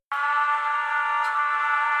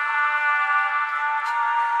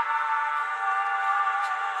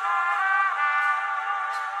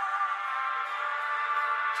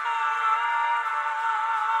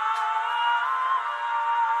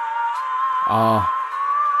I'm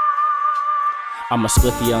a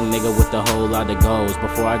spliffy young nigga with a whole lot of goals.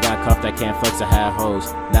 Before I got cuffed, I can't flex, I had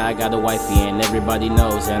hoes. Now I got a wifey and everybody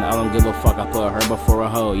knows, and I don't give a fuck, I put her before a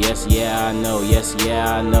hoe. Yes, yeah, I know, yes,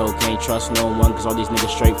 yeah, I know. Can't trust no one, cause all these niggas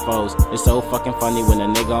straight foes. It's so fucking funny when a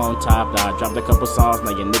nigga on top. I dropped a couple songs,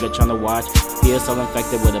 now your nigga tryna watch. He is so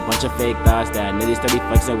infected with a bunch of fake thoughts. That nitty steady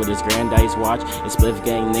flexing with his granddaddy's watch. It's spliff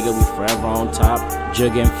gang nigga, we forever on top.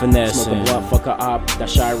 Jugging, finessing, smoke a blunt, fuck a op. That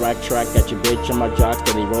Chirac track, got your bitch on my jock.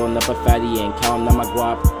 Steady rolling up a fatty and counting on my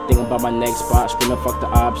guap. Thinking about my next spot, screaming fuck the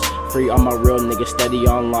ops. Free all my real niggas, steady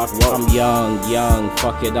on lock. Whoa. I'm young,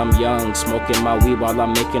 fuck it, I'm young. Smoking my weed while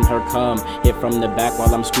I'm making her come. Hit from the back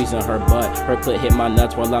while I'm squeezing her butt. Her clit hit my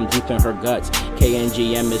nuts while I'm deep in her guts.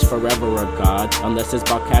 Kngm is forever a god. Unless it's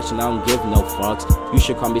about cash and I don't give no fucks. You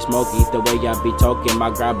should call me Smokey, the way I be token. My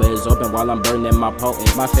grabber is open while I'm burning my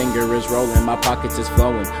potent. My finger is rolling, my pockets is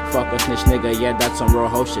flowing. Fuck a snitch nigga, yeah, that's some real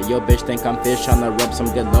hoe shit. Yo bitch think I'm fish, tryna rub some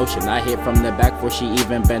good lotion. I hit from the back before she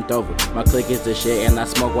even bent over. My clique is the shit and I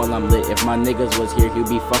smoke while I'm lit. If my niggas was here, he'd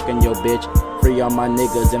be fucking your bitch. Free all my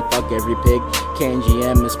niggas and fuck every pig.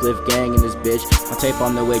 Kngm and spliff gang in this bitch. My tape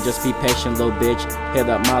on the way, just be patient, little bitch. Hit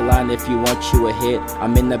up my line if you want you a hit.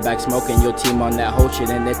 I'm in the back smoking your team on that whole shit,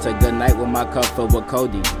 and it's a good night with my cup filled with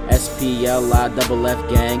Cody. SPLI-double-F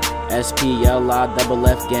gang.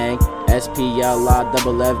 SPLI-double-F gang.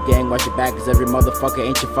 SPLI-double-F gang. Watch your back, cause every motherfucker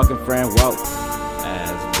ain't your fucking friend. Whoa.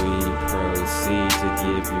 As we proceed to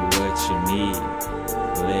give you what you need,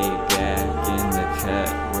 lay back in the cut,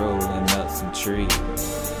 rolling up some trees.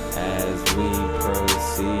 As we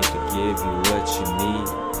proceed to give you what you need.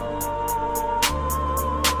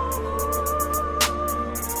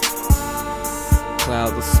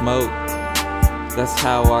 Clouds of smoke, that's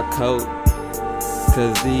how I cope.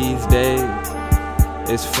 Cause these days,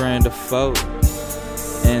 it's friend or foe.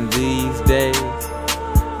 And these days,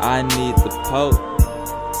 I need the Pope.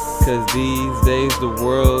 Cause these days the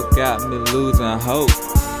world got me losing hope.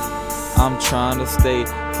 I'm trying to stay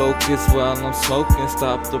focused while I'm smoking,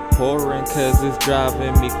 stop the pouring, cause it's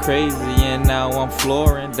driving me crazy. And now I'm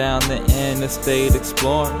flooring down the interstate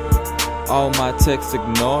exploring, all my texts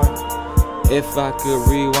ignoring. If I could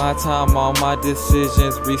rewind time, all my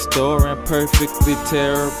decisions restoring. Perfectly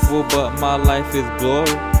terrible, but my life is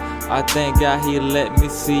glory. I thank God he let me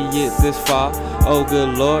see it this far. Oh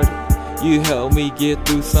good Lord, you helped me get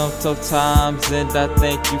through some tough times, and I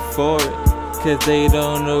thank you for it. Cause they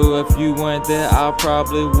don't know if you weren't there, I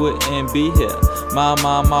probably wouldn't be here. My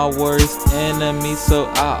mom, my worst enemy, so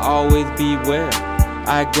I always beware.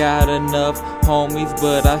 I got enough homies,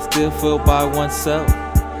 but I still feel by oneself.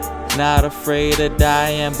 Not afraid of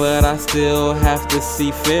dying, but I still have to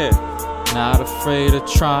see fear. Not afraid of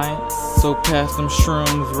trying, so pass them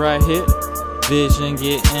shrooms right here. Vision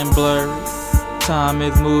getting blurry, time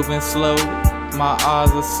is moving slow. My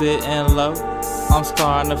eyes are sitting low, I'm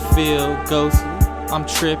starting to feel ghostly. I'm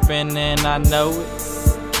tripping and I know it.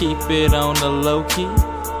 Keep it on the low key.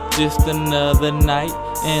 Just another night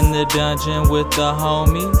in the dungeon with the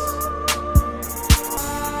homies.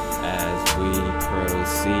 As we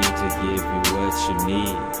proceed to give you what you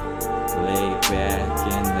need, lay back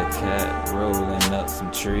in the cut, rolling up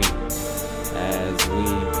some trees. As we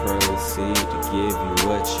proceed to give you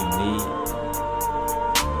what you need,